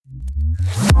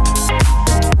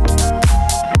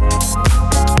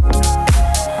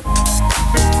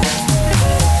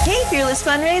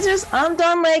fundraisers, I'm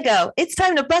Dawn Lego. It's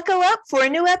time to buckle up for a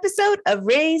new episode of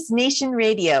Raise Nation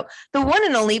Radio, the one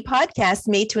and only podcast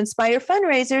made to inspire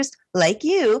fundraisers like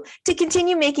you to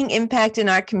continue making impact in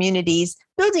our communities,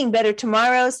 building better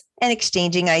tomorrows, and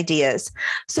exchanging ideas.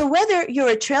 So whether you're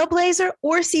a trailblazer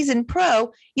or seasoned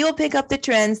pro, you'll pick up the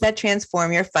trends that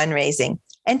transform your fundraising.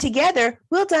 And together,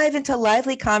 we'll dive into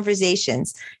lively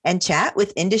conversations and chat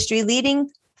with industry-leading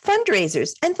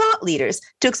fundraisers and thought leaders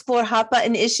to explore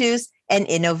hot-button issues and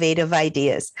innovative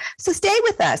ideas. So stay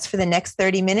with us for the next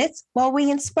 30 minutes while we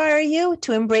inspire you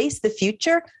to embrace the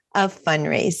future of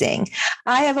fundraising.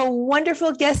 I have a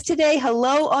wonderful guest today.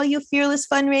 Hello, all you fearless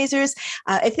fundraisers.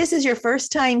 If this is your first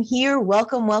time here,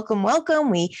 welcome, welcome,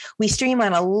 welcome. We stream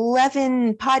on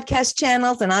 11 podcast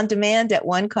channels and on demand at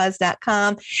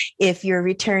onecause.com. If you're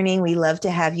returning, we love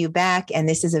to have you back. And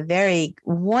this is a very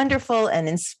wonderful and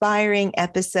inspiring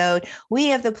episode. We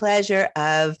have the pleasure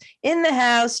of, in the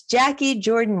house, Jackie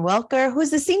Jordan Welker,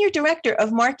 who's the Senior Director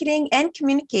of Marketing and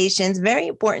Communications, very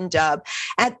important job,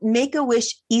 at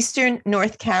Make-A-Wish Eastern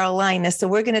North Carolina. So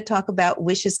we're going to talk about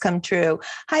wishes come true.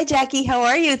 Hi, Jackie. How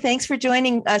are you? Thanks for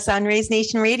joining us on Raise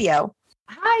Nation Radio.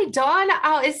 Hi, Dawn.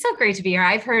 Oh, it's so great to be here.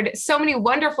 I've heard so many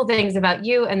wonderful things about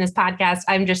you and this podcast.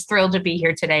 I'm just thrilled to be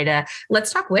here today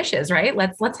let's talk wishes, right?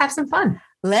 Let's have some fun.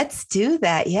 Let's do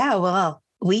that. Yeah. Well,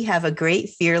 we have a great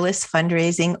fearless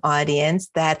fundraising audience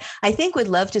that I think would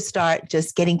love to start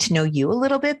just getting to know you a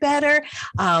little bit better.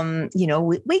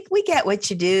 We get what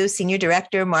you do. Senior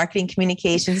Director, Marketing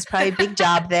Communications, probably a big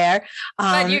job there.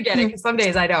 But you get it, because some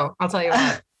days I don't. I'll tell you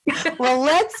what. Well,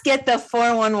 let's get the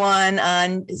 411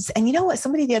 on. And you know what?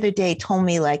 Somebody the other day told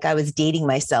me like I was dating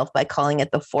myself by calling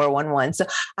it the 411. So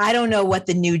I don't know what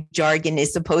the new jargon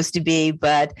is supposed to be,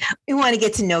 but we want to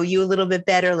get to know you a little bit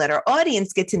better. Let our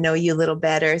audience get to know you a little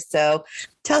better. So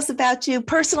tell us about you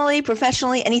personally,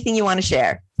 professionally, anything you want to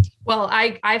share. Well,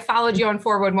 I followed you on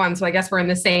 411, so I guess we're in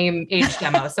the same age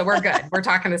demo. So we're good. We're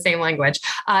talking the same language.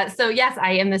 So yes,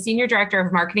 I am the Senior Director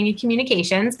of Marketing and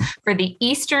Communications for the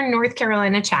Eastern North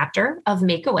Carolina chapter of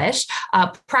Make-A-Wish.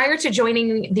 Prior to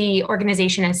joining the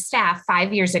organization as staff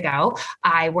 5 years ago,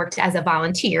 I worked as a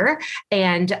volunteer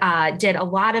and did a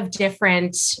lot of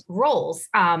different roles.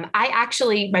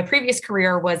 My previous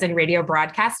career was in radio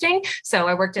broadcasting. So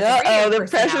I worked as a radio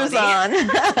personality.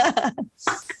 The pressure's on.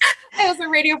 I was a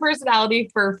radio personality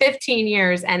for 15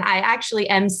 years, and I actually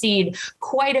emceed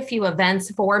quite a few events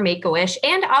for Make-A-Wish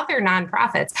and other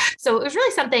nonprofits. So it was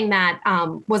really something that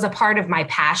was a part of my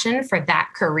passion for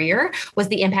that career, was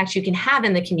the impact you can have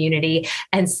in the community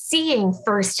and seeing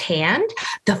firsthand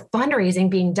the fundraising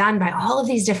being done by all of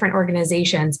these different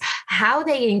organizations, how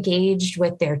they engaged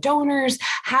with their donors,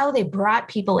 how they brought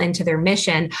people into their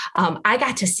mission. I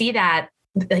got to see that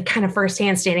like kind of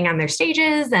firsthand, standing on their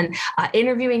stages and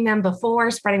interviewing them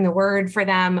before, spreading the word for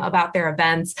them about their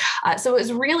events. So it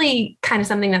was really kind of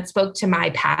something that spoke to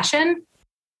my passion.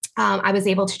 I was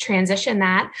able to transition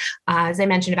that, as I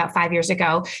mentioned, about 5 years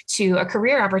ago, to a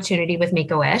career opportunity with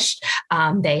Make-A-Wish.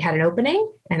 They had an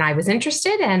opening and I was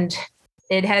interested, and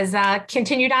it has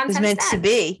continued on. It was meant to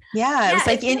be. Yeah.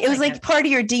 It was like part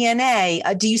of your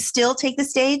DNA. Do you still take the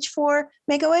stage for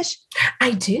Make-A-Wish?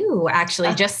 I do,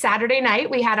 actually. Just Saturday night,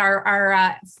 we had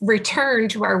our return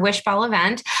to our Wish Ball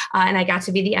event, and I got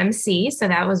to be the MC. So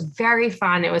that was very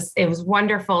fun. It was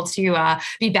wonderful to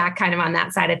be back kind of on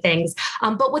that side of things.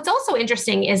 But what's also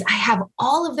interesting is I have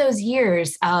all of those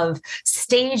years of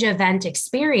stage event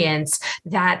experience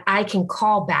that I can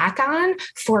call back on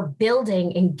for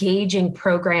building engaging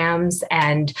programs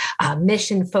and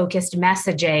mission-focused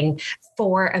messaging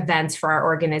for events for our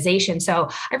organization. So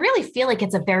I really feel like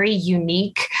it's a very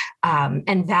unique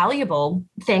and valuable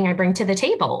thing I bring to the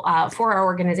table for our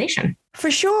organization. For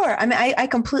sure. I mean, I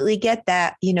completely get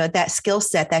that, that skill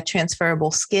set, that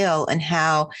transferable skill, and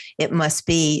how it must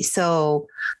be so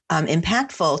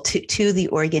impactful to the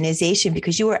organization,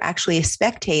 because you were actually a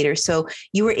spectator. So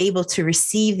you were able to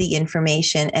receive the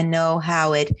information and know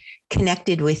how it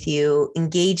connected with you,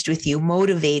 engaged with you,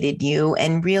 motivated you.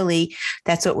 And really,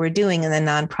 that's what we're doing in the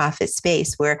nonprofit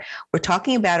space, where we're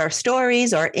talking about our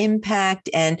stories, our impact,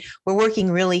 and we're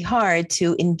working really hard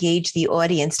to engage the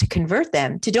audience, to convert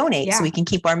them to donate so we can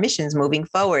keep our missions moving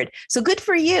forward. So good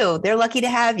for you. They're lucky to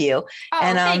have you. Oh,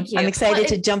 and thank you. I'm excited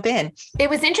to jump in. It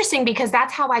was interesting because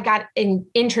that's how I got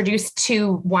introduced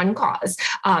to One Cause.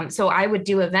 So I would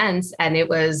do events, and it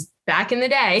was back in the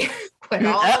day when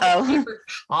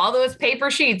all those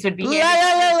paper sheets would be.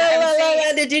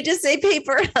 Did you just say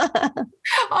paper? And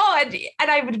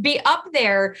I would be up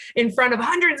there in front of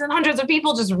hundreds and hundreds of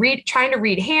people, just trying to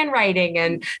read handwriting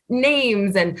and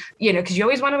names, and because you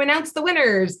always want to announce the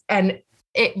winners. And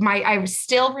I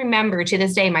still remember to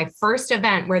this day, my first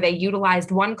event where they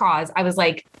utilized One Cause. I was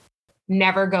like,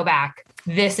 never go back.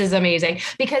 This is amazing,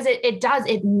 because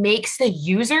it makes the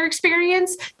user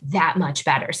experience that much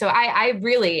better. So I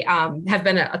really have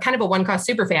been a kind of a One Cause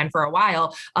super fan for a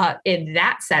while in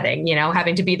that setting,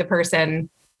 having to be the person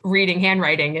reading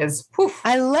handwriting is. Whew.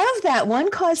 I love that.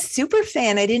 One Cause super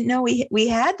fan. I didn't know we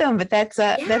had them, but that's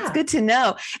good to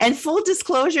know. And full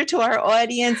disclosure to our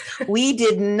audience, we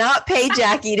did not pay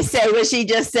Jackie to say what she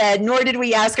just said, nor did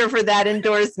we ask her for that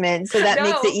endorsement. So that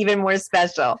makes it even more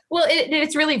special. Well,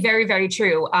 it's really very, very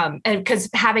true. And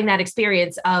because having that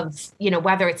experience of,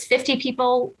 whether it's 50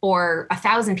 people or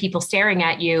 1,000 people staring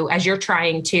at you as you're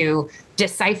trying to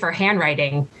decipher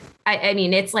handwriting, I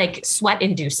mean, it's like sweat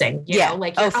inducing,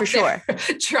 like you're for sure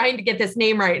trying to get this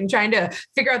name right and trying to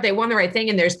figure out they won the right thing.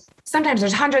 And sometimes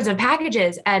there's hundreds of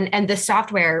packages, and the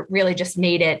software really just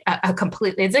made it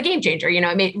it's a game changer.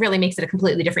 It really makes it a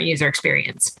completely different user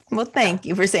experience. Well, thank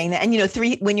you for saying that.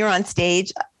 And, when you're on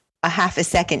stage, a half a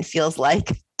second feels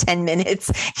like 10 minutes.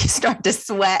 You start to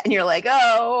sweat and you're like,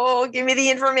 oh, give me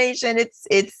the information.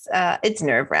 It's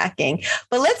nerve-wracking.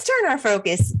 But let's turn our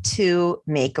focus to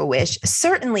Make-A-Wish.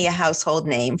 Certainly a household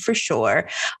name for sure.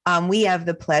 We have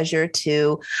the pleasure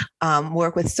to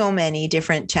work with so many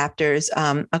different chapters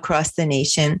across the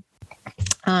nation.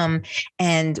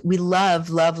 And we love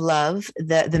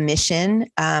the mission.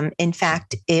 In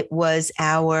fact, it was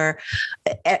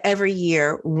every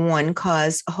year One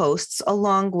Cause hosts,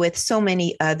 along with so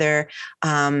many other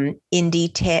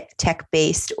indie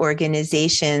tech-based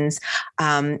organizations,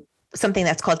 something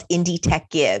that's called Indie Tech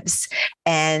Gives.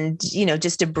 And,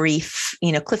 just a brief,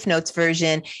 Cliff Notes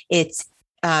version, it's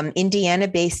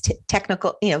Indiana-based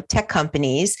tech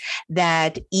companies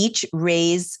that each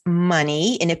raise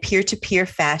money in a peer-to-peer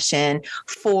fashion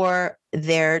for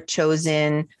their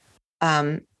chosen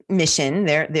mission,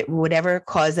 their whatever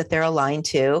cause that they're aligned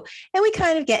to. And we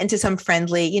kind of get into some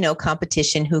friendly,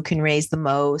 competition, who can raise the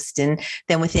most, and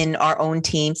then within our own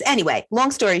teams. Anyway, long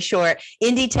story short,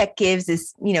 Indie Tech Gives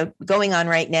is, going on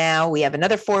right now. We have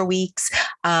another 4 weeks,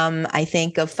 I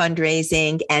think, of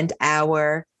fundraising, and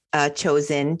our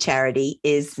chosen charity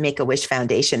is Make-A-Wish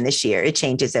Foundation this year. It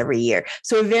changes every year.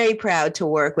 So we're very proud to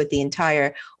work with the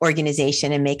entire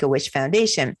organization and Make-A-Wish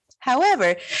Foundation.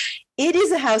 However, it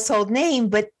is a household name,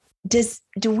 but does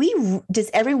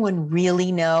everyone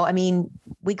really know? I mean,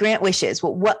 we grant wishes.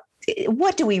 Well,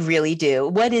 what do we really do?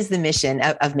 What is the mission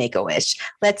of Make-A-Wish?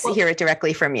 Let's hear it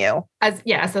directly from you. As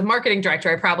a marketing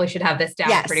director, I probably should have this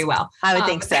down pretty well. I would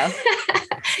think so.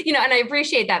 And I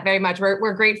appreciate that very much.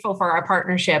 We're grateful for our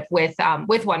partnership with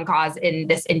One Cause in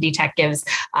this Indie Tech Gives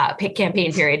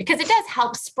campaign period, because it does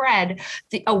help spread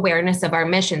the awareness of our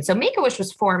mission. So Make-A-Wish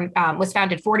was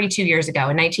founded 42 years ago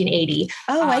in 1980.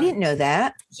 Oh, I didn't know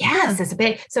that. Yes, it's a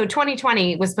big. So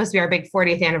 2020 was supposed to be our big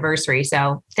 40th anniversary.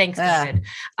 So thanks, COVID.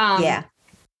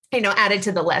 Added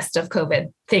to the list of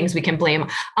COVID things we can blame.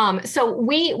 So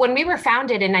when we were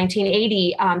founded in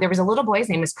 1980, there was a little boy, his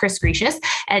name was Chris Grecius,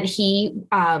 and he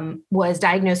was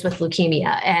diagnosed with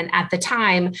leukemia. And at the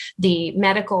time, the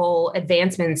medical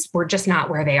advancements were just not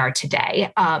where they are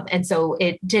today. And so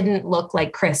it didn't look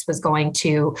like Chris was going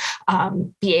to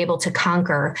be able to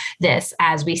conquer this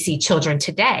as we see children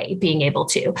today being able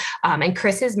to. And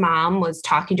Chris's mom was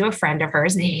talking to a friend of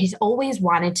hers, and he's always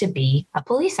wanted to be a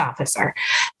police officer.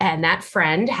 And that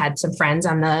friend had some friends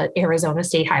on the Arizona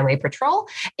State Highway Patrol,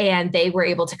 and they were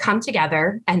able to come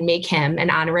together and make him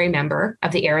an honorary member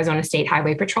of the Arizona State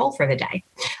Highway Patrol for the day.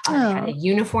 He had a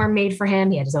uniform made for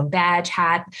him. He had his own badge,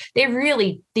 hat. They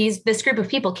really, this group of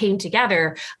people came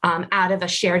together out of a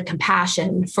shared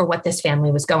compassion for what this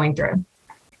family was going through.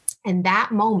 And that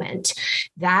moment,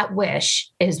 that wish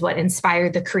is what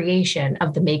inspired the creation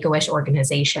of the Make-A-Wish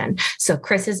organization. So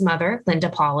Chris's mother, Linda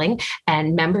Pauling,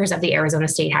 and members of the Arizona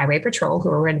State Highway Patrol who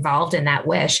were involved in that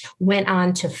wish went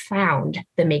on to found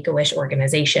the Make-A-Wish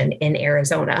organization in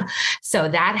Arizona. So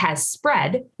that has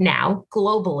spread now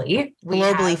globally.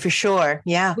 For sure.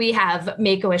 Yeah. We have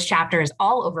Make-A-Wish chapters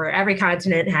all over. Every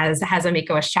continent has a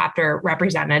Make-A-Wish chapter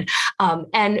represented.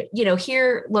 And,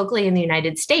 here locally in the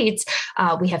United States,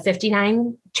 we have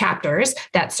 59 chapters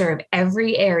that serve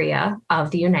every area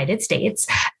of the United States.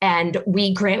 And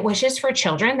we grant wishes for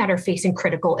children that are facing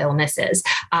critical illnesses.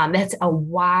 That's a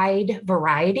wide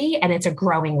variety, and it's a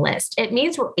growing list. It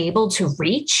means we're able to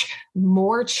reach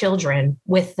more children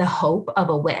with the hope of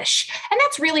a wish. And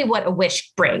that's really what a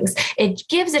wish brings. It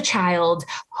gives a child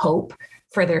hope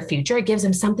for their future. It gives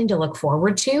them something to look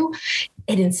forward to.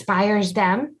 It inspires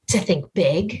them to think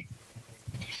big.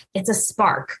 it's a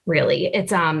spark, really.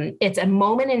 It's a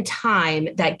moment in time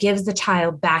that gives the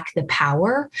child back the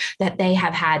power that they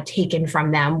have had taken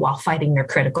from them while fighting their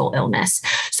critical illness.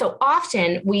 So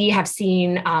often we have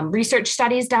seen research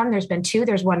studies done. There's been two.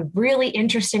 There's one really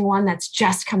interesting one that's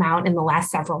just come out in the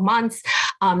last several months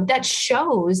that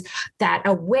shows that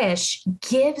a wish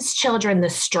gives children the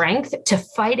strength to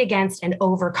fight against and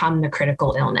overcome the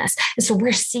critical illness. And so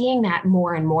we're seeing that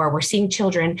more and more. We're seeing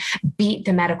children beat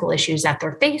the medical issues that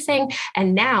they're facing.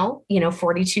 And now,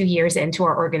 42 years into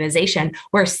our organization,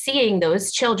 we're seeing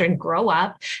those children grow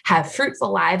up, have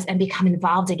fruitful lives, and become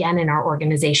involved again in our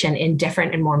organization in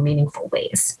different and more meaningful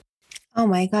ways. Oh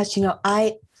my gosh.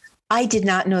 I did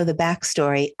not know the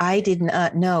backstory. I did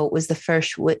not know it was the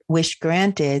first wish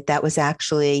granted that was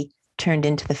actually turned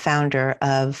into the founder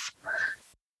of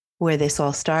where this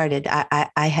all started.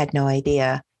 I had no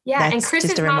idea. Yeah, and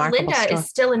Chris's mom, Linda, is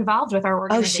still involved with our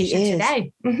organization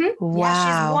today. Mm-hmm. Wow.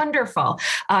 Yeah, she's wonderful.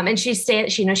 And she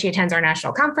attends our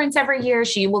national conference every year.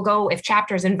 She will go, if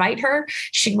chapters invite her,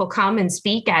 she will come and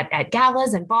speak at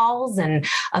galas and balls and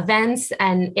events.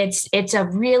 And it's a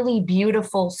really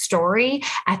beautiful story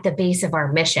at the base of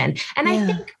our mission. And I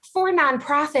think for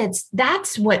nonprofits,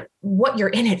 that's what you're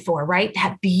in it for, right?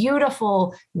 That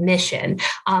beautiful mission.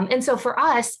 And so for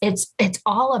us, it's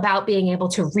all about being able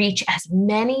to reach as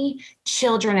many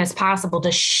children as possible,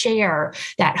 to share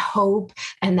that hope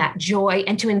and that joy,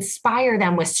 and to inspire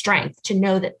them with strength to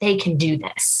know that they can do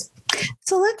this.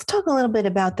 So let's talk a little bit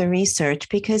about the research,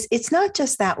 because it's not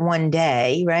just that one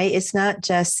day, right? It's not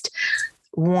just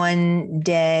one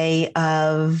day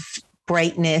of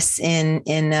brightness in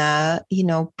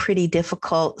pretty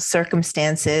difficult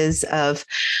circumstances of,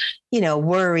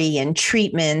 worry and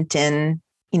treatment and,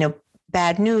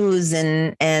 bad news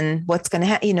and what's going to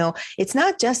happen. It's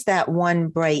not just that one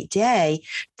bright day.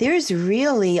 There's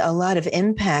really a lot of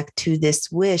impact to this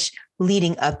wish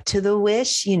leading up to the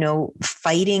wish,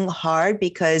 fighting hard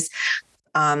because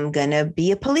I'm going to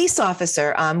be a police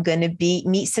officer. I'm going to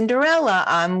meet Cinderella.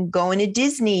 I'm going to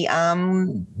Disney,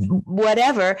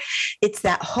 whatever. It's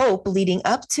that hope leading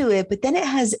up to it, but then it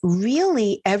has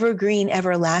really evergreen,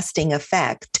 everlasting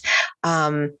effect.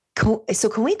 So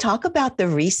can we talk about the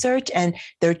research and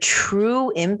the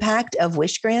true impact of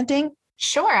wish granting?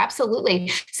 Sure,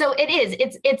 absolutely. So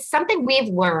it's something we've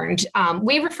learned.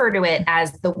 We refer to it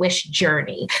as the wish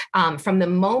journey. From the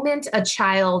moment a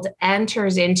child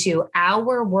enters into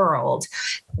our world,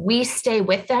 we stay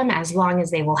with them as long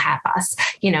as they will have us.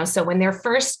 So when they're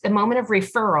the moment of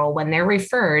referral, when they're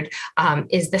referred,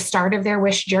 is the start of their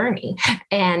wish journey.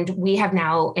 And we have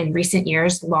now in recent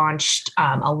years launched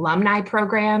alumni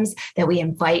programs that we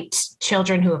invite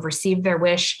children who have received their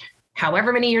wish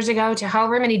however many years ago to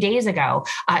however many days ago,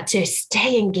 to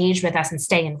stay engaged with us and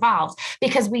stay involved,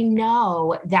 because we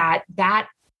know that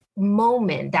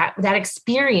moment, that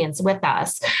experience with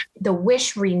us, the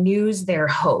wish renews their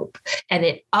hope and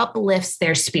it uplifts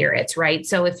their spirits, right?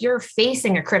 So if you're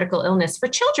facing a critical illness, for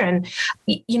children,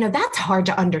 that's hard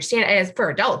to understand. As for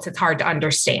adults, it's hard to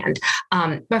understand.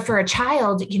 But for a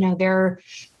child, they're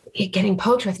getting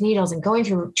poked with needles and going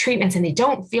through treatments and they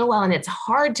don't feel well. And it's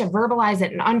hard to verbalize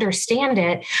it and understand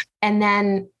it. And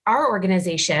then our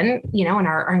organization, and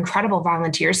our incredible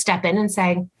volunteers step in and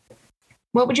say,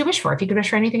 what would you wish for if you could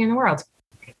wish for anything in the world?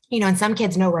 And some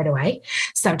kids know right away.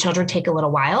 Some children take a little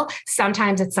while.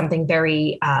 Sometimes it's something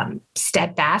very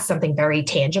steadfast, something very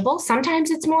tangible.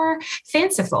 Sometimes it's more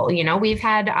fanciful. We've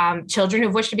had children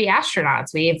who've wished to be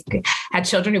astronauts. We've had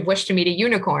children who've wished to meet a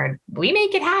unicorn. We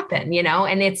make it happen,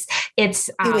 and it's.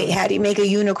 Wait, how do you make a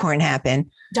unicorn happen?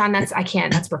 John, that's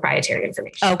proprietary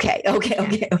information. Okay.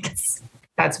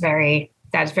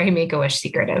 That's very Make-A-Wish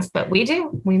secretive, but we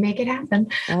make it happen.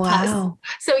 Wow.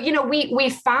 So, we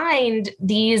find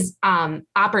these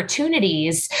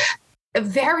opportunities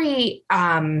very,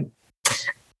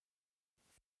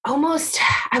 almost,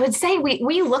 I would say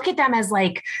we look at them as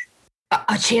like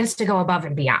a chance to go above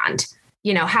and beyond.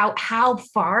 How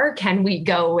far can we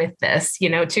go with this,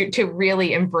 to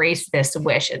really embrace this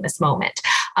wish in this moment?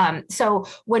 So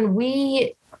when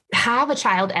we have a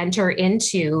child enter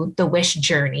into the wish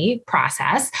journey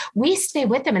process, we stay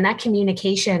with them and that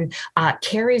communication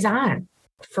carries on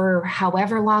for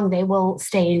however long they will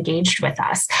stay engaged with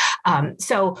us.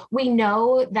 So we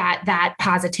know that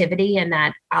positivity and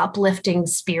that uplifting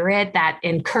spirit, that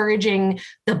encouraging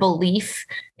the belief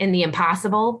in the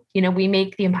impossible, we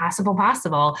make the impossible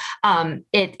possible.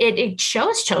 It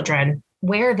shows children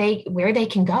where they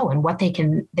can go and what they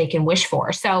can wish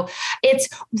for. So it's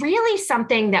really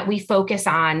something that we focus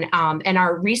on. And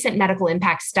our recent medical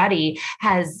impact study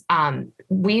has,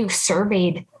 we've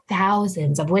surveyed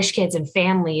thousands of Wish kids and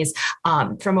families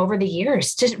from over the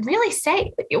years to really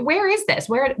say, where is this?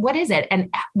 What is it? And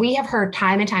we have heard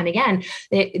time and time again,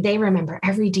 they remember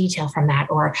every detail from that,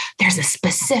 or there's a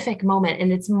specific moment,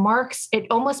 and it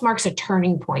almost marks a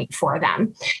turning point for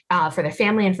them, for the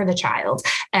family and for the child.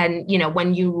 And,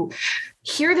 when you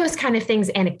hear those kind of things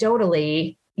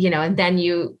anecdotally, and then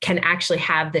you can actually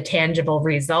have the tangible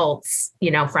results,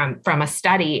 from a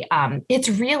study, it's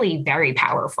really very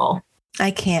powerful. I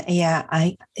can't. Yeah,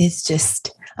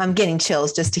 I'm getting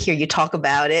chills just to hear you talk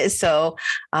about it. So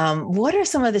what are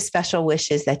some of the special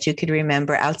wishes that you could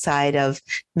remember outside of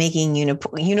making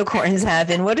unicorns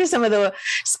happen? What are some of the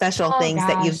special things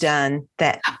that you've done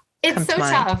that it's so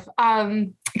tough?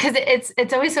 Because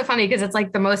it's always so funny because it's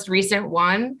like the most recent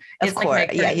one is like my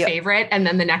current favorite. And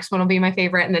then the next one will be my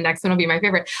favorite. And the next one will be my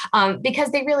favorite,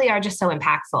 because they really are just so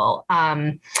impactful.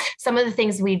 Some of the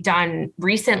things we've done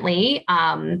recently,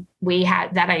 we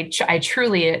had that I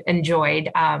truly enjoyed.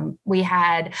 We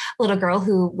had a little girl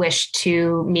who wished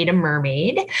to meet a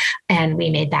mermaid, and we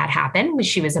made that happen.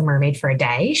 She was a mermaid for a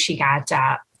day. She had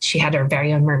her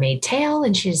very own mermaid tail,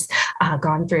 and she's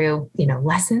gone through,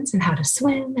 lessons in how to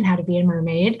swim and how to be a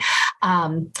mermaid.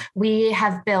 We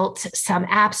have built some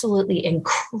absolutely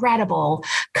incredible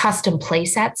custom play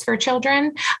sets for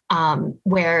children,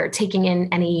 where taking in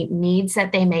any needs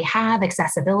that they may have,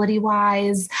 accessibility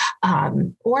wise,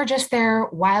 or just their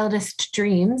wildest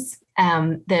dreams.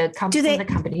 The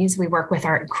companies we work with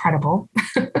are incredible.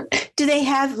 Do they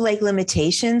have like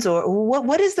limitations, or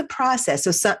what is the process?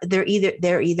 So they're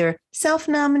either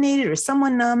self-nominated or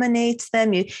someone nominates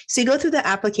them. So you go through the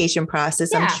application process.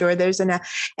 Yeah. I'm sure there's and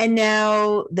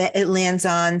now that it lands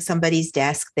on somebody's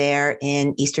desk there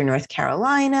in Eastern North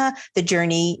Carolina, the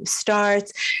journey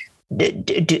starts.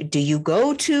 Do you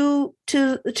go to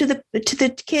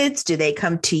the kids? Do they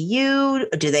come to you?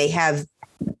 Do they have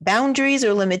boundaries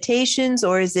or limitations,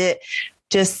 or is it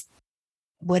just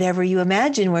whatever you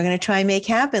imagine, we're going to try and make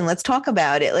happen? Let's talk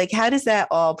about it. Like, how does that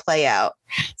all play out?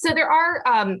 So there are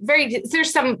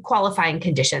there's some qualifying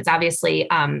conditions, obviously.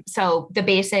 So the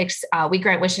basics, we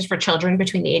grant wishes for children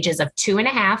between the ages of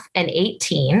 2.5 and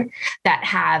 18 that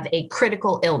have a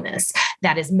critical illness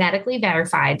that is medically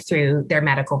verified through their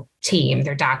medical team,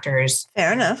 their doctors.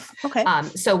 Fair enough. Okay.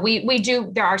 So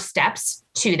there are steps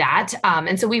to that.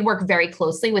 And so we work very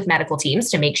closely with medical teams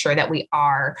to make sure that we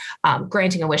are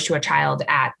granting a wish to a child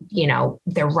at,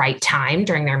 the right time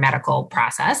during their medical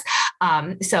process.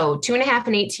 So 2.5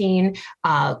 and 18,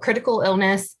 critical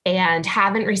illness, and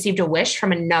haven't received a wish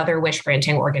from another wish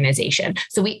granting organization.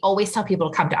 So we always tell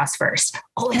people to come to us first.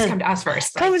 Always come to us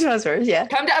first. Come to us first. Yeah.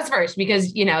 Come to us first,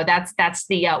 because, that's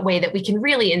the way that we can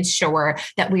really ensure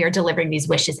that we are delivering these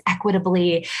wishes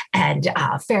equitably and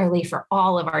fairly for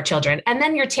all of our children. And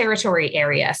then your territory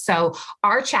area. So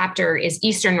our chapter is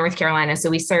Eastern North Carolina.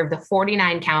 So we serve the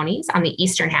 49 counties on the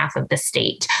eastern half of the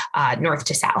state, north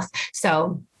to south.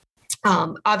 So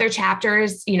other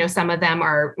chapters, some of them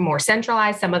are more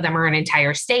centralized, some of them are an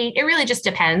entire state. It really just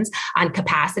depends on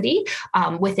capacity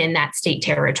within that state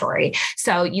territory.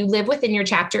 So you live within your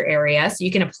chapter area, so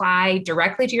you can apply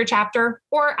directly to your chapter,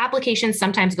 or applications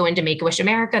sometimes go into Make-A-Wish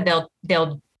America.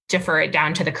 They'll defer it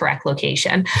down to the correct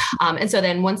location. And so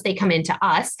then once they come into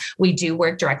us, we do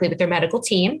work directly with their medical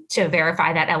team to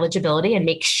verify that eligibility and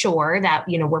make sure that,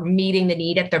 we're meeting the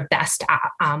need at their best,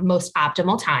 most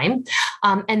optimal time.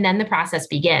 And then the process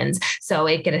begins. So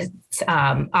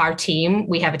our team,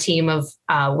 we have a team of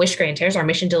wish granters, our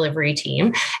mission delivery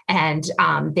team, and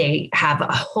they have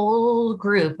a whole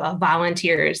group of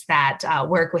volunteers that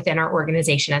work within our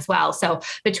organization as well. So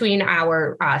between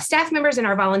our staff members and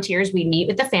our volunteers, we meet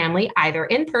with the family either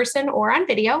in person or on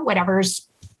video, whatever's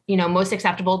most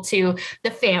acceptable to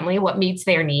the family, what meets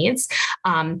their needs.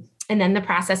 And then the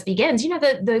process begins.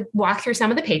 The walk through some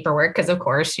of the paperwork, because of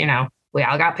course, we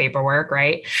all got paperwork,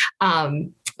 right?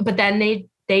 But then they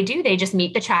just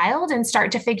meet the child and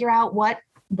start to figure out what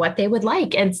they would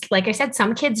like. And like I said,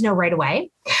 some kids know right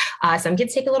away. Some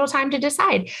kids take a little time to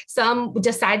decide. Some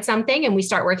decide something and we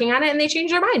start working on it and they change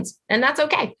their minds, and that's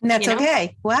okay. And that's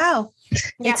okay. Wow.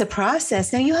 Yeah. It's a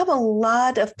process. Now you have a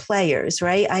lot of players,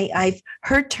 right? I've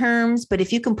heard terms, but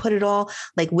if you can put it all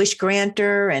like wish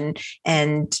granter and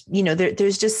there's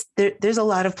a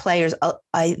lot of players.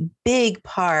 A big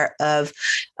part of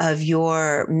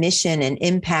your mission and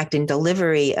impact and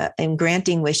delivery and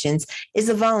granting wishes is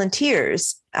the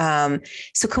volunteers.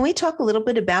 So can we talk a little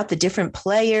bit about the different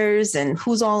players and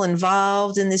who's all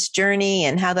involved in this journey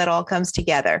and how that all comes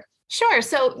together? Sure.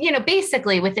 So,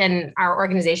 basically within our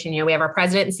organization, we have our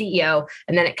president and CEO,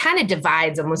 and then it kind of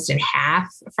divides almost in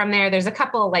half from there. There's a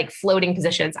couple like floating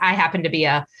positions. I happen to be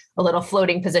a little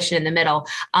floating position in the middle,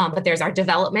 but there's our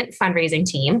development fundraising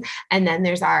team. And then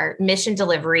there's our mission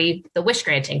delivery, the wish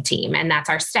granting team. And that's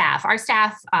our staff. Our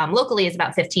staff locally is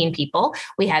about 15 people.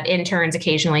 We have interns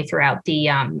occasionally throughout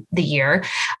the year.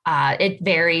 It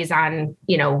varies on,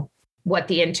 what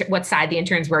side the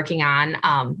intern's working on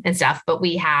and stuff. But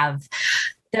we have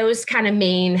those kind of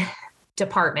main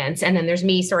departments. And then there's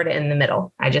me sort of in the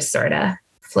middle. I just sort of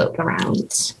float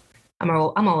around. I'm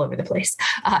all over the place,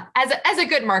 as a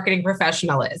good marketing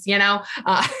professional is,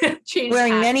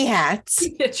 wearing many hats.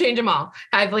 Change them all.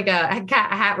 I have like a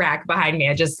hat rack behind me.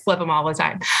 I just flip them all the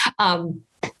time.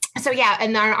 So yeah,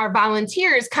 and then our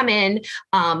volunteers come in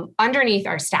underneath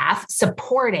our staff,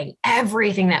 supporting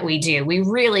everything that we do. We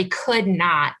really could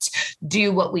not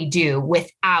do what we do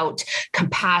without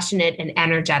compassionate and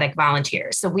energetic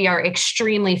volunteers. So we are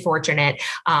extremely fortunate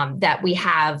that we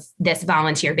have this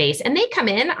volunteer base, and they come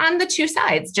in on the two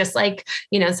sides, just like,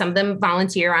 some of them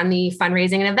volunteer on the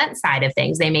fundraising and event side of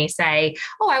things. They may say,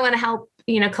 oh, I want to help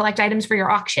collect items for your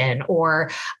auction, or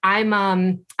I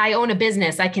own a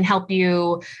business. I can help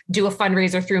you do a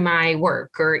fundraiser through my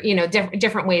work, or,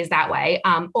 different ways that way.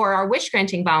 Or our wish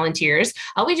granting volunteers,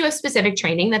 we do a specific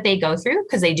training that they go through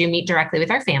because they do meet directly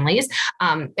with our families.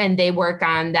 And they work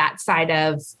on that side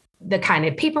of the kind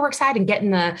of paperwork side and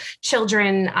getting the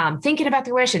children thinking about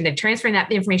their wish and then transferring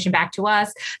that information back to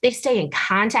us. They stay in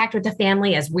contact with the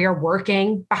family as we're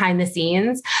working behind the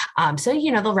scenes. So,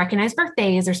 they'll recognize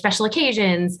birthdays or special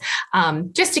occasions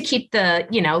just to keep the,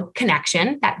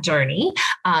 connection, that journey,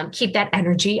 keep that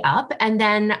energy up. And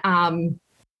then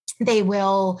they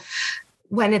will,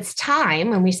 when it's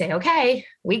time and we say, okay,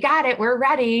 we got it, we're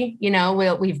ready,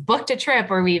 we've booked a trip,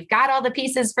 or we've got all the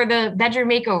pieces for the bedroom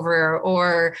makeover,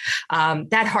 or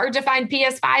that hard to find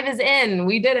PS5 is in,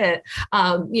 we did it.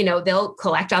 They'll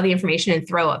collect all the information and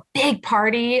throw a big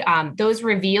party. Those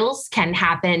reveals can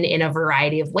happen in a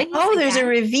variety of ways. Oh, there's a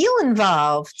reveal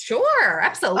involved. Sure,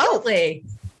 absolutely.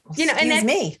 Excuse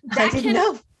me, I didn't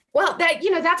know. Well,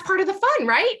 that's part of the fun,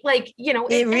 right? Like,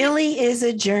 it really is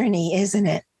a journey, isn't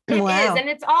it? It is. And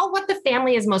it's all what the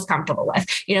family is most comfortable with.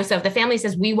 So if the family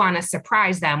says we want to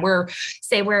surprise them, we're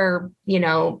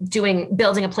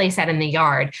building a play set in the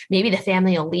yard, maybe the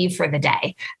family will leave for the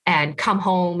day and come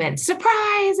home and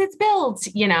surprise, it's built.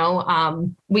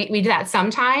 We do that.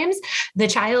 Sometimes the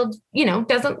child,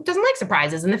 doesn't like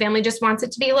surprises, and the family just wants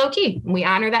it to be low key. We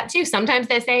honor that too. Sometimes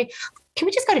they say, can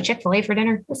we just go to Chick-fil-A for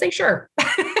dinner? We'll say, sure.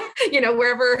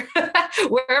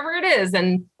 Wherever it is,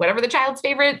 and whatever the child's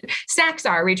favorite snacks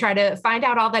are, we try to find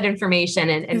out all that information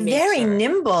and make very sure.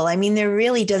 Nimble. I mean, there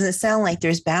really doesn't sound like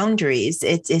there's boundaries.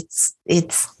 It's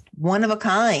one of a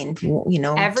kind,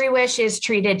 Every wish is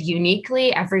treated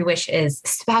uniquely. Every wish is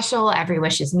special. Every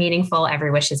wish is meaningful.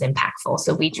 Every wish is impactful.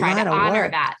 So we try to honor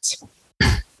that.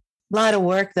 A lot of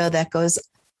work though that goes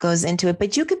into it,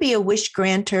 but you could be a wish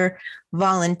granter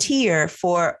volunteer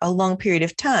for a long period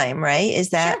of time, right? Is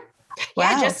that? Sure.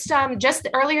 Wow. Yeah, just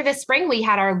earlier this spring, we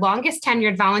had our longest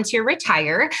tenured volunteer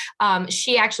retire.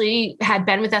 She actually had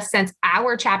been with us since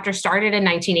our chapter started in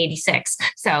 1986.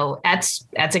 So that's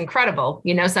incredible.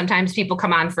 Sometimes people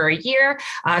come on for a year.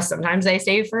 Sometimes they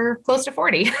stay for close to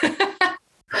 40.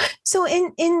 So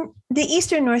in the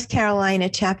Eastern North Carolina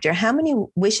chapter, how many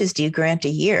wishes do you grant a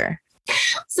year?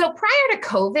 So prior to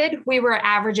COVID, we were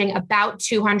averaging about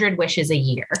 200 wishes a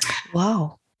year.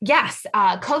 Wow. Yes.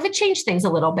 COVID changed things a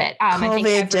little bit.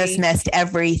 COVID just messed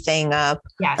everything up.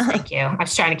 Yes. Thank you. I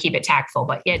was trying to keep it tactful,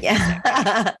 but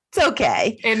it's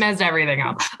okay. It messed everything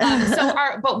up.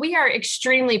 But we are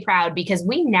extremely proud because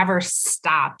we never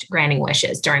stopped granting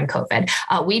wishes during COVID.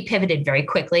 We pivoted very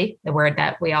quickly. The word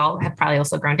that we all have probably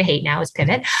also grown to hate now is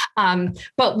pivot.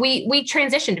 But we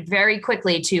transitioned very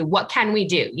quickly to what can we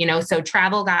do? So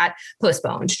travel got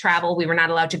postponed. We were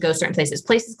not allowed to go certain places.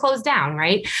 Places closed down,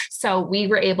 right? So we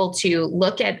were able to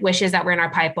look at wishes that were in our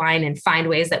pipeline and find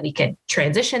ways that we could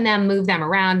transition them, move them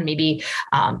around, maybe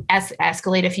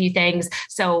escalate a few things.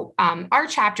 So our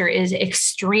chapter is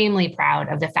extremely proud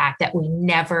of the fact that we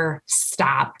never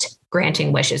stopped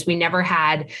granting wishes. We never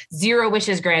had 0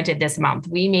 wishes granted this month.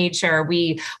 We made sure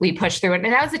we pushed through it.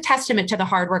 And that was a testament to the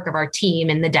hard work of our team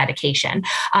and the dedication.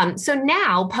 So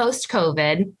now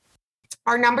post-COVID,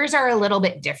 Our numbers are a little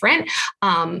bit different.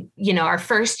 Our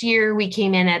first year we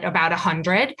came in at about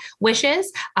 100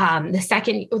 wishes. The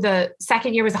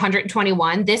second year was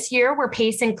 121. This year we're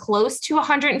pacing close to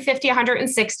 150,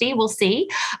 160. We'll see.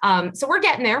 So we're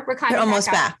getting there. We're climbing. We're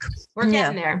almost back. We're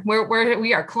getting there.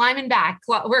 We are climbing back.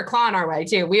 We're clawing our way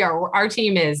too. Our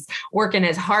team is working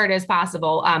as hard as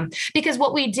possible. Because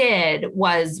what we did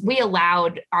was we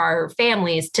allowed our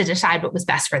families to decide what was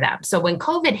best for them. So when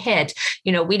COVID hit,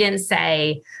 we didn't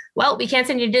say, well, we can't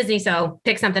send you to Disney, so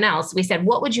pick something else. We said,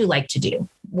 what would you like to do?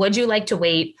 Would you like to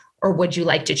wait, or would you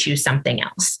like to choose something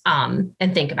else? And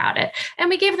think about it. And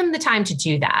we gave them the time to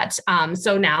do that.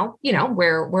 So now,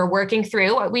 we're working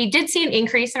through. We did see an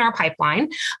increase in our pipeline.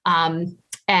 And,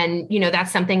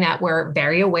 that's something that we're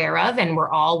very aware of, and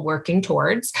we're all working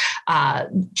towards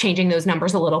changing those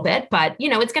numbers a little bit. But,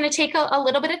 it's going to take a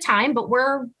little bit of time, but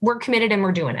we're committed and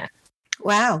we're doing it.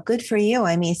 Wow. Good for you.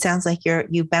 I mean, it sounds like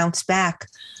you bounced back.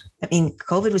 I mean,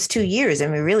 COVID was 2 years. I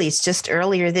mean, really, it's just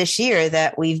earlier this year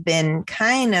that we've been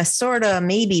kind of, sort of,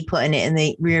 maybe putting it in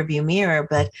the rearview mirror,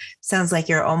 but sounds like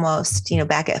you're almost,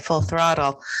 back at full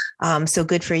throttle. So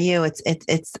good for you.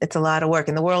 It's a lot of work,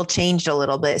 and the world changed a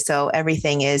little bit. So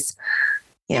everything is,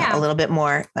 a little bit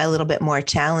more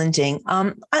challenging.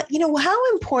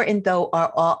 How important though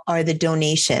are the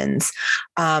donations?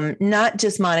 Not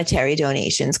just monetary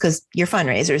donations, because you're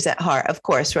fundraisers at heart, of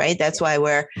course, right? That's why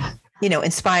we're,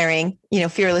 inspiring,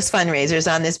 fearless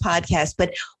fundraisers on this podcast.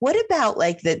 But what about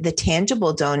like the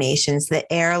tangible donations,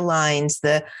 the airlines,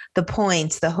 the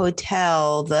points, the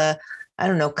hotel,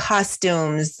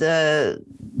 costumes, the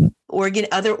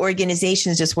other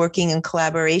organizations just working in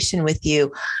collaboration with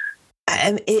you?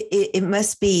 It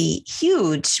must be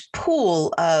huge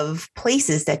pool of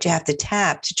places that you have to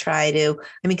tap to try to,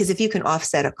 because if you can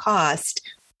offset a cost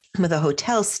with a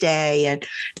hotel stay, and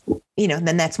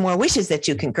then that's more wishes that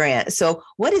you can grant. So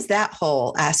what does that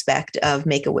whole aspect of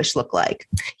Make-A-Wish look like?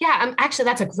 Yeah, actually,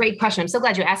 that's a great question. I'm so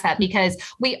glad you asked that, because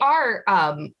we are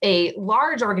a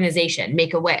large organization,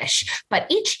 Make-A-Wish, but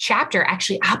each chapter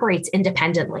actually operates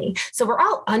independently. So we're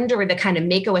all under the kind of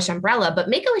Make-A-Wish umbrella, but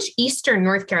Make-A-Wish Eastern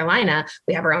North Carolina,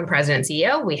 we have our own president and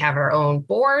CEO, we have our own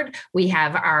board, we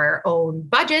have our own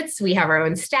budgets, we have our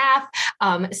own staff.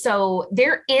 So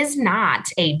there is not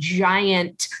a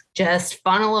giant just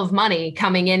funnel of money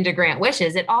coming in to grant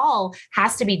wishes. It all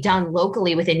has to be done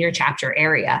locally within your chapter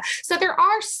area. So there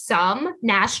are some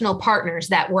national partners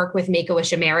that work with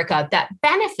Make-A-Wish America that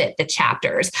benefit the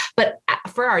chapters. But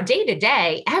for our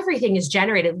day-to-day, everything is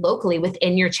generated locally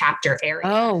within your chapter area.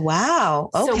 Oh, wow.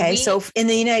 Okay. So in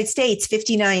the United States,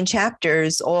 59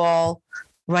 chapters all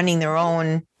running their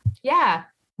own. Yeah.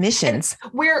 missions.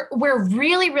 And we're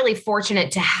really, really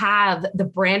fortunate to have the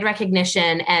brand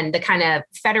recognition and the kind of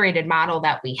federated model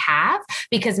that we have,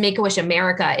 because Make-A-Wish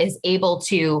America is able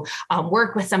to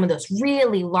work with some of those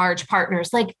really large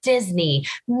partners like Disney,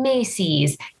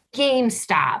 Macy's,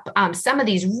 GameStop, some of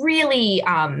these really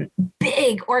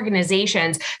big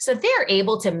organizations. So they're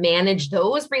able to manage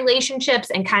those relationships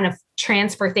and kind of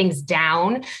transfer things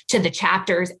down to the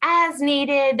chapters as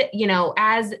needed,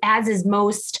 as is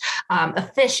most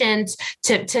efficient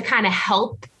to kind of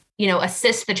help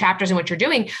assist the chapters in what you're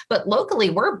doing. But locally,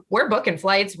 we're booking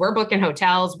flights, we're booking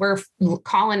hotels, we're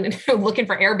calling, looking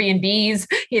for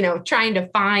Airbnbs, trying to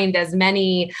find as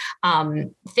many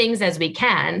things as we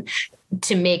can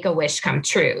to make a wish come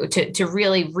true, to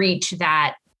really reach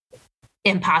that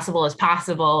impossible as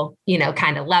possible,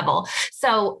 kind of level.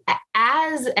 So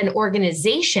as an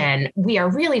organization, we are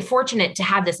really fortunate to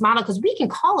have this model because we can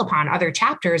call upon other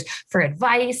chapters for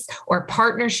advice or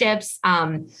partnerships.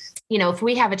 If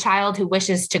we have a child who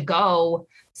wishes to go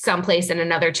someplace in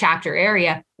another chapter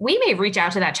area, we may reach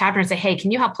out to that chapter and say, hey,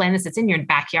 can you help plan this? It's in your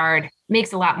backyard.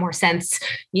 Makes a lot more sense,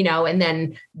 and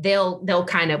then they'll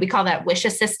kind of, we call that wish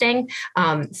assisting.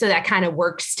 So that kind of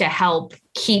works to help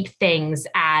keep things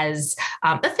as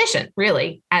efficient,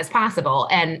 really, as possible.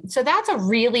 And so that's a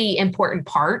really important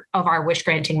part of our wish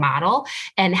granting model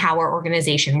and how our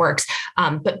organization works.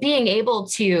 But being able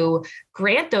to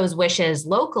grant those wishes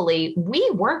locally,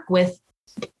 we work with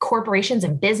corporations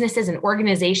and businesses and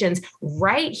organizations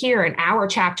right here in our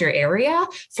chapter area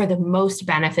for the most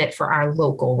benefit for our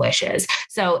local wishes.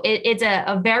 So it's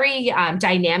a very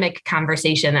dynamic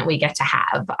conversation that we get to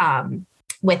have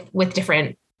with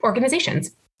different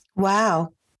organizations.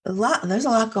 Wow. There's a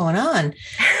lot going on.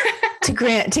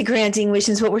 to granting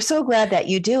wishes, but we're so glad that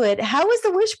you do it. How was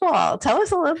the wish ball? Tell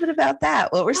us a little bit about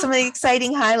that. What were some of the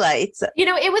exciting highlights?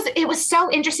 It was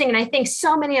so interesting. And I think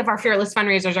so many of our fearless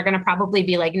fundraisers are going to probably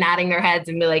be like nodding their heads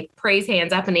and be like, praise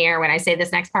hands up in the air when I say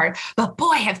this next part, but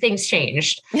boy, have things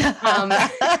changed.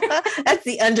 That's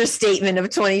the understatement of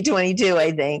 2022,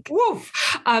 I think. Woof.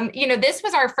 This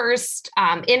was our first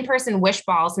in-person wish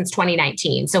ball since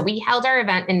 2019. So we held our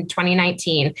event in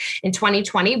 2019. In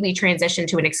 2020, we transitioned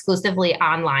to an exclusively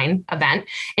online event.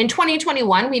 In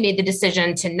 2021, we made the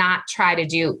decision to not try to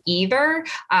do either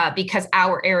because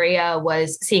our area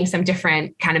was seeing some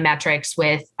different kind of metrics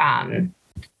with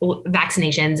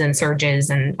vaccinations and surges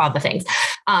and all the things.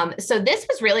 So this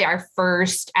was really our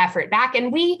first effort back.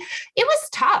 And it was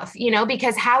tough,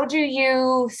 because how do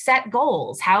you set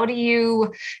goals? How do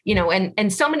you,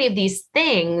 and so many of these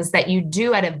things that you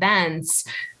do at events,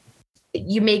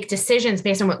 you make decisions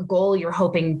based on what goal you're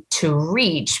hoping to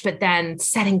reach, but then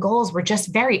setting goals were just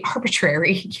very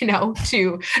arbitrary,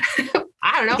 to,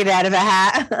 I don't know, get out of a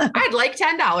hat. I'd like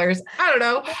 $10. I don't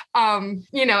know,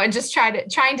 and just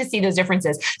trying to see those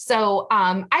differences. So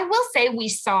I will say we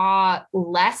saw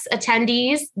less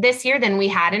attendees this year than we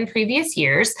had in previous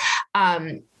years.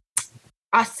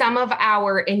 Some of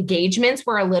our engagements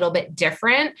were a little bit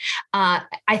different. I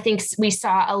think we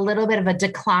saw a little bit of a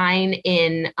decline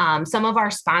in some of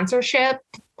our sponsorship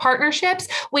partnerships.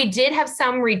 We did have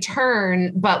some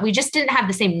return, but we just didn't have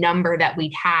the same number that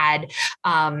we'd had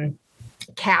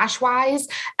cash wise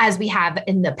as we have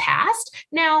in the past.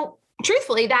 Now,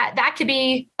 truthfully, that could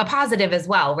be a positive as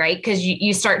well, right? Because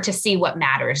you start to see what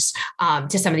matters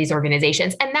to some of these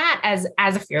organizations. And that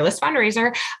as a fearless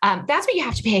fundraiser, that's what you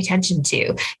have to pay attention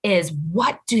to is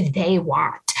what do they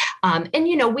want? And,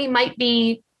 we might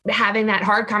be having that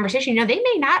hard conversation. They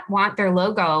may not want their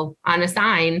logo on a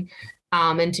sign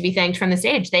and to be thanked from the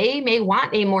stage. They may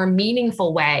want a more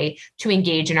meaningful way to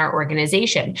engage in our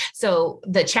organization. So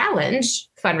the challenge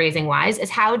fundraising wise is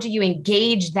how do you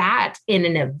engage that in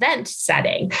an event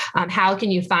setting? How can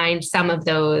you find some of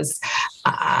those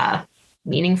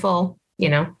meaningful, ways?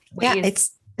 Yeah,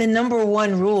 it's the number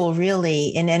one rule really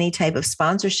in any type of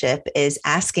sponsorship is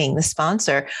asking the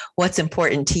sponsor what's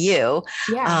important to you.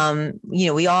 Yeah.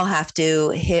 We all have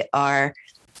to hit our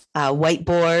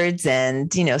whiteboards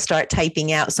and, start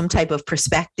typing out some type of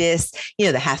prospectus,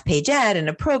 the half-page ad and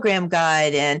a program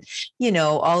guide and,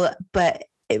 but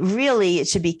it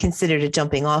should be considered a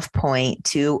jumping off point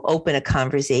to open a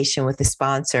conversation with the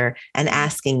sponsor and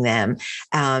asking them.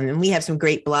 And we have some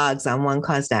great blogs on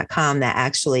onecause.com that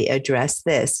actually address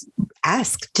this.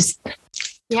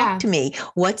 Talk to me.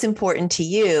 What's important to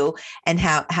you and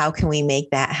how can we make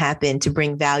that happen to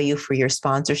bring value for your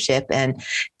sponsorship and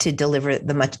to deliver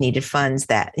the much needed funds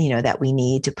that, that we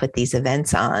need to put these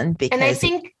events on? Because and I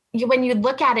think when you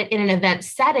look at it in an event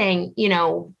setting,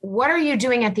 what are you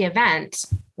doing at the event?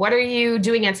 What are you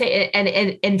doing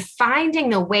and finding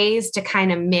the ways to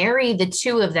kind of marry the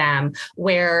two of them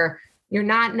where you're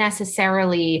not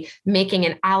necessarily making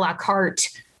an a la carte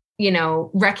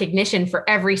recognition for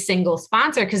every single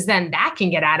sponsor, because then that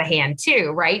can get out of hand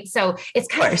too, right? So it's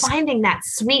kind of finding that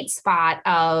sweet spot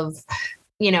of,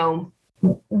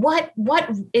 what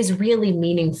is really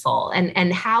meaningful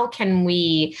and how can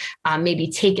we maybe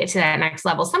take it to that next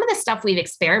level? Some of the stuff we've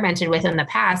experimented with in the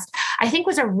past, I think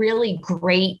was a really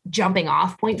great jumping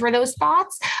off point for those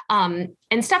thoughts and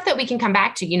stuff that we can come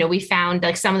back to. We found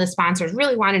like some of the sponsors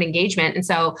really wanted engagement. And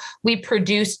so we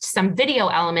produced some video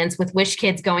elements with Wish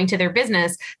Kids going to their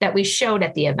business that we showed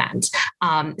at the event.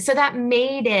 So that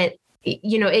made it,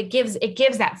 it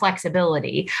gives that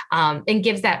flexibility and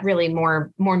gives that really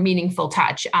more meaningful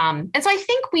touch. And so I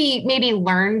think we maybe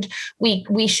learned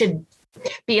we should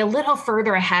be a little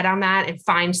further ahead on that and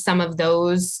find some of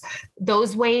those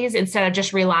ways instead of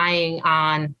just relying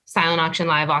on silent auction,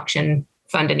 live auction,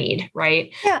 fund a need,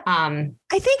 right? Yeah.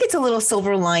 I think it's a little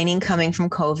silver lining coming from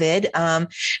COVID.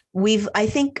 I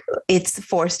think it's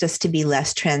forced us to be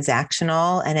less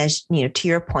transactional. And as to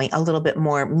your point, a little bit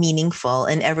more meaningful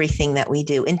in everything that we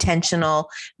do, intentional,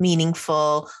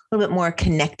 meaningful, a little bit more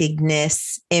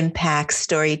connectedness, impact,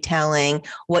 storytelling,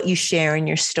 what you share in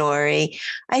your story.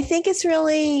 I think it's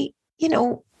really,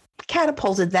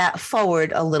 catapulted that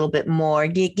forward a little bit more,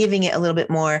 giving it a little bit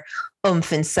more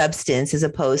oomph and substance as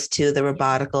opposed to the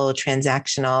robotical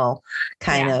transactional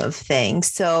kind of thing.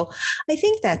 So I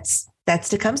think that's That's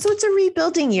to come. So it's a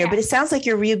rebuilding year, but it sounds like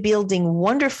you're rebuilding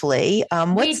wonderfully.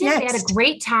 What's next? We had a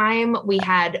great time. We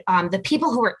had the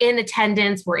people who were in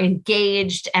attendance were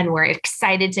engaged and were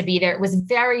excited to be there. It was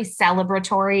very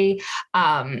celebratory.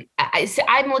 I'm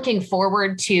looking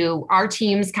forward to our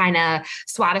team's kind of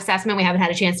SWOT assessment. We haven't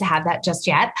had a chance to have that just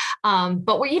yet.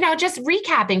 But we're, just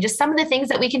recapping just some of the things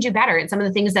that we can do better and some of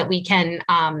the things that we can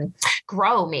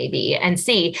grow maybe and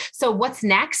see. So what's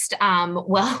next?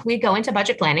 Well, we go into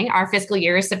budget planning. Our fiscal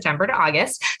year is September to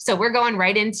August. So we're going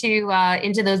right into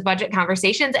those budget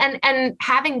conversations, and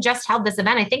having just held this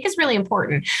event, I think is really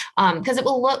important because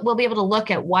we'll be able to look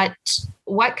at what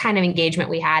kind of engagement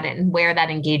we had and where that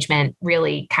engagement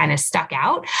really kind of stuck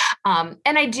out.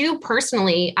 And I do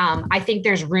personally, I think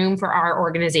there's room for our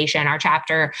organization, our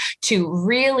chapter, to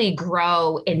really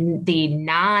grow in the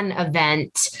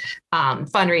non-event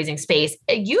fundraising space,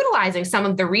 utilizing some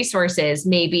of the resources,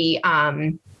 maybe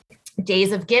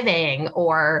days of giving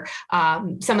or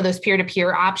some of those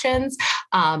peer-to-peer options.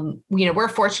 We're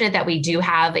fortunate that we do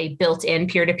have a built-in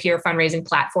peer-to-peer fundraising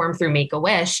platform through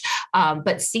Make-A-Wish,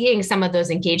 but seeing some of those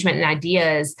engagement and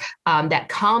ideas that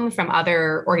come from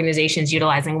other organizations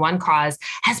utilizing One Cause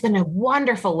has been a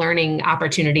wonderful learning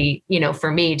opportunity,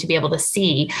 for me to be able to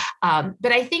see.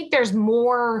 But I think there's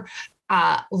more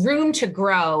room to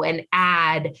grow and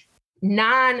add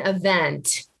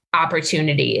non-event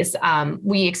opportunities.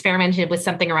 We experimented with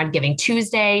something around Giving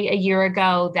Tuesday a year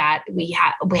ago that we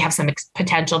have some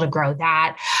potential to grow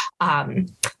that.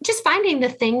 Just finding the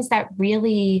things that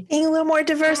really being a little more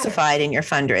diversified in your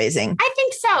fundraising. I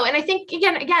think so. And I think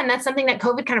again, that's something that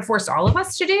COVID kind of forced all of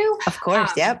us to do. Of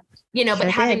course. Yep.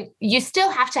 But you still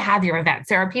have to have your events.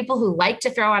 There are people who like to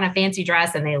throw on a fancy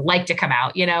dress and they like to come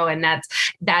out, and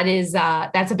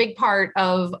that's a big part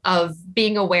of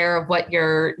being aware of what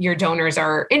your donors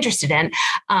are interested in.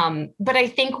 But I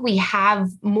think we have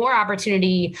more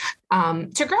opportunity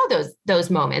to grow those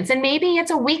moments. And maybe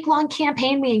it's a week-long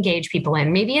campaign we engage people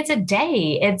in. Maybe it's a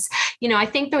day. It's, I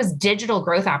think those digital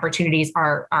growth opportunities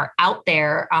are out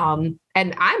there. And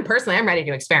I'm ready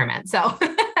to experiment. So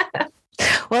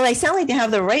Well, I sound like they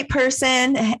have the right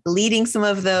person leading some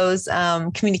of those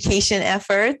communication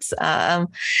efforts.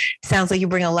 Sounds like you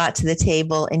bring a lot to the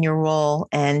table in your role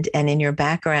and in your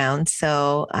background.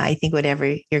 So I think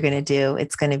whatever you're going to do, you're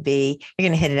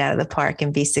going to hit it out of the park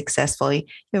and be successful.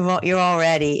 You're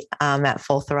already at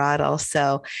full throttle.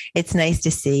 So it's nice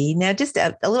to see. Now, just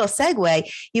a little segue,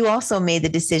 you also made the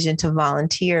decision to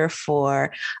volunteer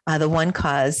for the One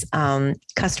Cause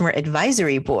Customer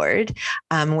Advisory Board.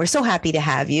 We're so happy to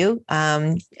have you.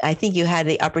 I think you had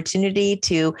the opportunity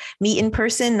to meet in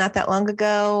person not that long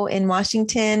ago in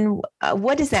Washington.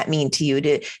 What does that mean to you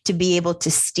to be able to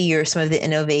steer some of the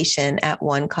innovation at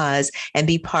One Cause and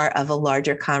be part of a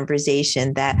larger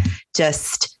conversation that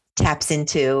just taps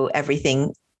into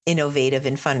everything innovative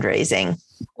in fundraising?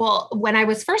 Well, when I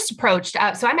was first approached,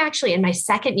 so I'm actually in my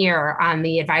second year on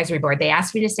the advisory board. They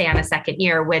asked me to stay on a second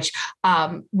year, which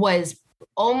was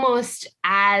almost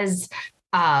as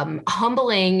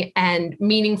humbling and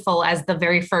meaningful as the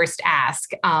very first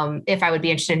ask, if I would be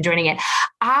interested in joining it.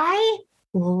 I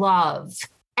love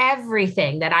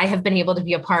everything that I have been able to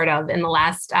be a part of in the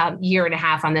last year and a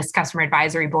half on this customer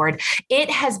advisory board. It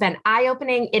has been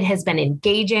eye-opening. It has been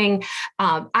engaging.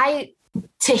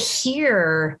 To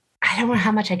hear, I don't know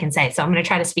how much I can say, so I'm going to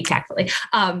try to speak tactfully. So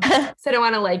I don't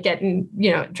want to get in,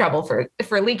 trouble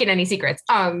for leaking any secrets.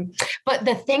 But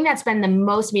the thing that's been the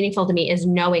most meaningful to me is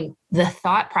knowing the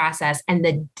thought process and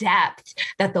the depth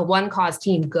that the One Cause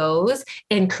team goes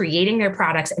in creating their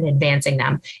products and advancing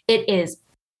them. It is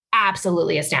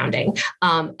absolutely astounding.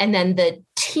 And then the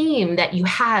team that you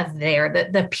have there,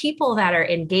 the people that are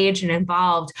engaged and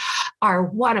involved are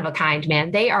one of a kind, man.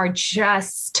 They are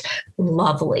just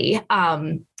lovely.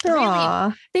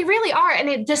 They really are. And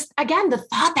it just, again, the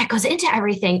thought that goes into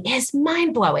everything is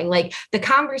mind blowing. Like the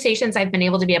conversations I've been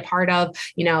able to be a part of,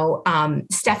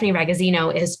 Stephanie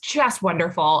Ragazzino is just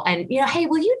wonderful. And, hey,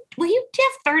 will you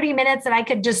have 30 minutes that I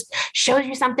could just show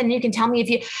you something? You can tell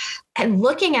me and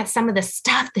looking at some of the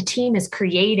stuff the team is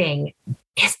creating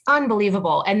is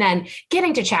unbelievable. And then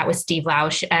getting to chat with Steve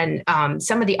Lausch and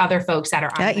some of the other folks that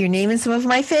are on. You're naming some of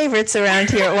my favorites around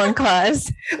here at One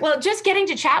Cause. Well, just getting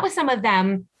to chat with some of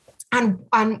them on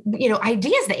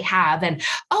ideas they have and,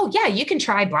 you can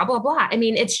try blah, blah, blah. I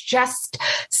mean, it's just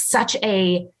such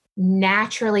a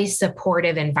naturally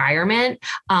supportive environment.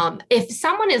 If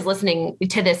someone is listening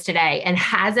to this today and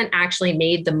hasn't actually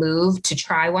made the move to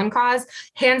try One Cause,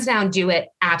 hands down, do it.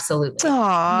 Absolutely.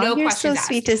 No you're so asked.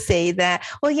 Sweet to say that.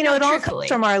 Well, it all comes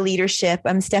from our leadership.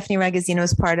 Stephanie Ragazzino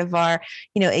is part of our,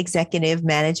 executive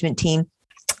management team.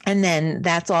 And then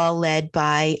that's all led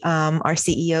by our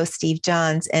CEO, Steve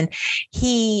Johns. And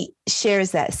he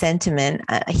shares that sentiment.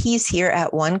 He's here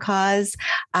at One Cause.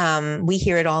 We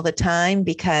hear it all the time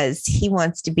because he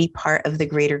wants to be part of the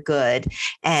greater good.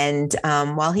 And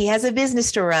while he has a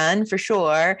business to run for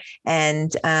sure,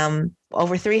 and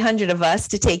over 300 of us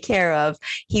to take care of,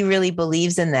 he really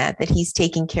believes in that he's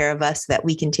taking care of us so that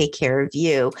we can take care of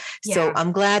you. Yeah. So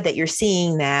I'm glad that you're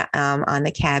seeing that on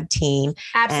the CAB team.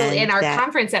 Absolutely. And our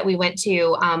conference that we went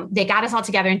to, they got us all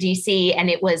together in DC, and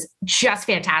it was just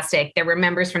fantastic. There were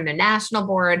members from the national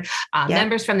board,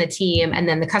 members from the team, and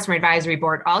then the customer advisory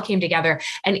board all came together.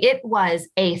 And it was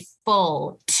a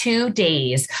full 2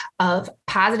 days of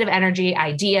positive energy,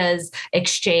 ideas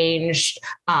exchanged,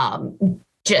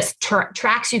 just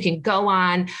tracks you can go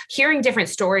on, hearing different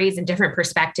stories and different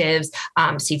perspectives.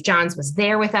 Steve Johns was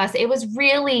there with us. It was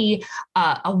really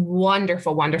a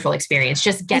wonderful, wonderful experience.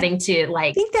 Just getting to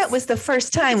I think that was the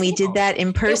first time we did that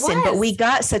in person, but we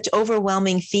got such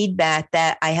overwhelming feedback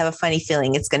that I have a funny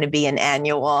feeling it's going to be an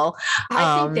annual.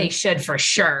 I think they should for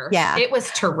sure. Yeah. It was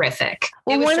terrific.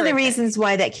 Well, one of the reasons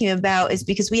why that came about is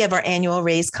because we have our annual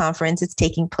RAISE conference. It's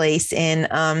taking place in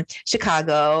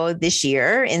Chicago this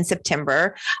year in September.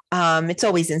 It's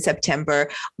always in September,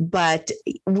 but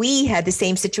we had the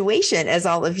same situation as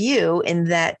all of you in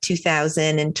that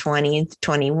 2020 and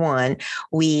 21,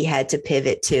 we had to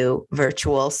pivot to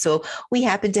virtual. So we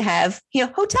happened to have,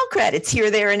 hotel credits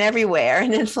here, there, and everywhere.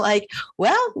 And it's like,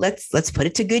 well, let's put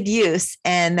it to good use.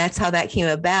 And that's how that came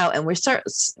about. And we're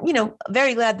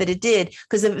very glad that it did,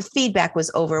 because the feedback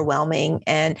was overwhelming,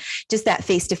 and just that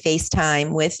face-to-face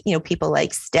time with, people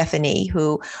like Stephanie,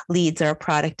 who leads our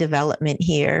product development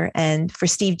here, and for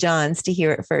Steve Johns to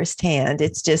hear it firsthand,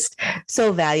 it's just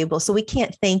so valuable. So we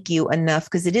can't thank you enough,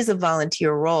 because it is a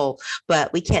volunteer role,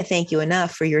 but we can't thank you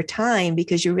enough for your time,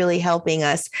 because you're really helping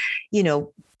us,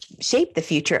 shape the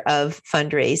future of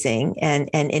fundraising and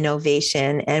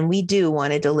innovation. And we do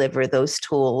want to deliver those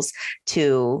tools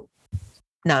to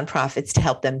nonprofits to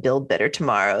help them build better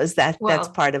tomorrows. That's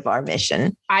part of our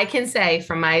mission. I can say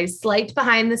from my slight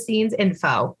behind the scenes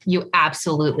info, you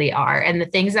absolutely are. And the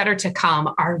things that are to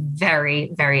come are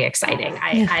very, very exciting.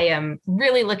 I am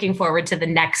really looking forward to the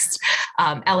next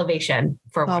elevation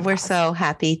for One Cause. We're so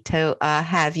happy to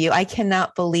have you. I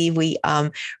cannot believe we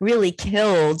really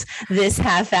killed this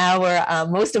half hour.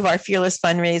 Most of our fearless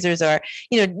fundraisers are,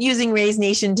 using Raise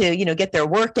Nation to, get their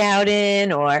workout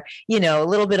in, or, a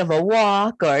little bit of a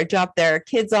walk, or drop their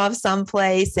kids off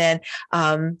someplace. And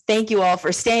thank you all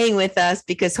for staying with us,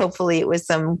 because hopefully it was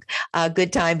some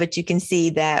good time, but you can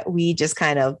see that we just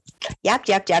kind of yapped.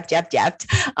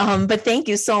 But thank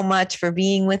you so much for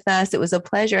being with us. It was a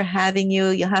pleasure having you.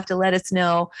 You'll have to let us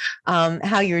know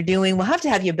how you're doing. We'll have to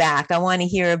have you back. I want to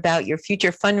hear about your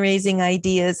future fundraising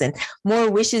ideas and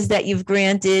more wishes that you've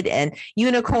granted, and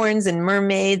unicorns and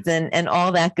mermaids and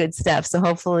all that good stuff. So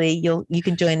hopefully you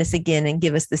can join us again and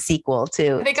give us the sequel to.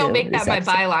 I think I'll make that my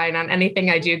byline on anything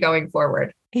I do going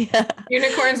forward. Yeah.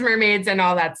 Unicorns, mermaids, and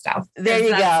all that stuff. There you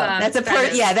go. That's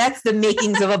that's the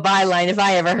makings of a byline if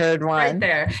I ever heard one. Right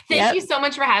there. Thank you so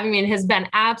much for having me. It has been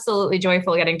absolutely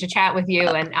joyful getting to chat with you.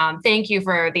 And thank you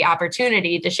for the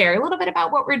opportunity to share a little bit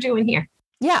about what we're doing here.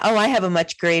 Yeah. I have a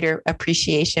much greater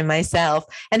appreciation myself,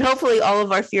 and hopefully all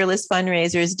of our fearless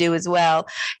fundraisers do as well.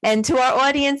 And to our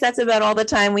audience, that's about all the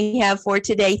time we have for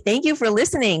today. Thank you for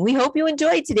listening. We hope you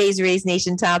enjoyed today's Raise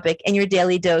Nation topic and your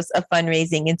daily dose of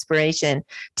fundraising inspiration.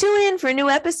 Tune in for new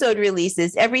episode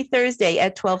releases every Thursday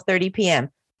at 12:30 p.m.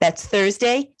 That's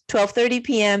Thursday, 12:30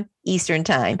 p.m. Eastern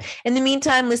Time. In the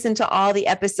meantime, listen to all the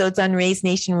episodes on Raise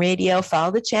Nation Radio. Follow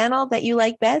the channel that you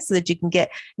like best so that you can get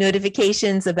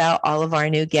notifications about all of our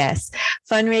new guests.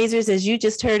 Fundraisers, as you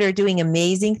just heard, are doing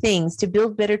amazing things to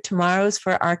build better tomorrows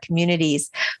for our communities.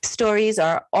 Stories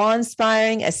are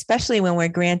awe-inspiring, especially when we're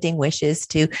granting wishes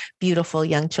to beautiful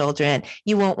young children.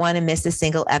 You won't want to miss a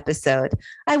single episode.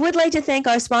 I would like to thank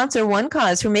our sponsor, One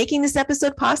Cause, for making this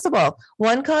episode possible.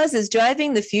 One Cause is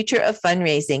driving the future of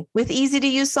fundraising with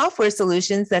easy-to-use software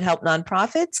solutions that help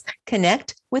nonprofits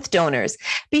connect with donors.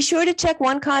 Be sure to check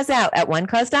One Cause out at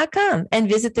onecause.com and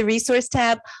visit the resource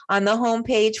tab on the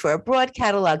homepage for a broad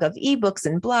catalog of ebooks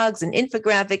and blogs and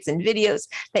infographics and videos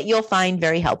that you'll find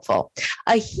very helpful.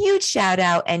 A huge shout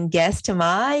out and thanks to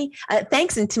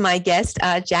my guest,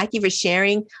 Jackie, for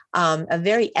sharing a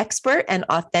very expert and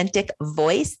authentic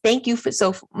voice. Thank you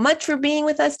so much for being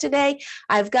with us today.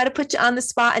 I've got to put you on the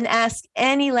spot and ask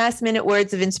any last minute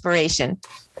words of inspiration.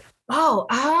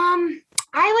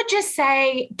 I would just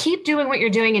say, keep doing what you're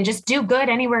doing and just do good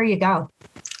anywhere you go.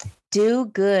 Do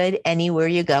good anywhere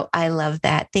you go. I love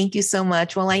that. Thank you so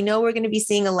much. Well, I know we're going to be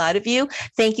seeing a lot of you.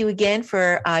 Thank you again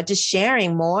for just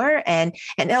sharing more and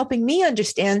helping me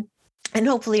understand, and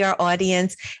hopefully our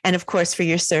audience, and of course for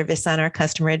your service on our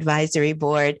customer advisory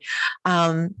board.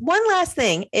 One last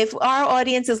thing, if our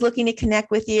audience is looking to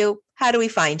connect with you, how do we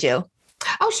find you?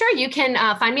 Oh, sure. You can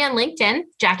find me on LinkedIn,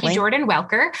 Jackie Jordan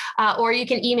Welker, or you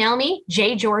can email me,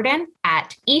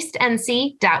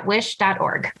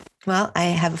 jjordan@eastnc.wish.org. Well, I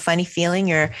have a funny feeling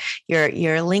your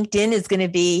LinkedIn is going to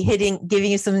be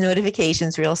giving you some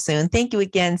notifications real soon. Thank you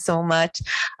again so much.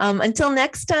 Until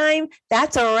next time,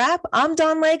 that's a wrap. I'm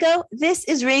Dawn Lego. This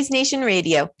is Raise Nation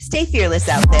Radio. Stay fearless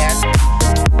out there.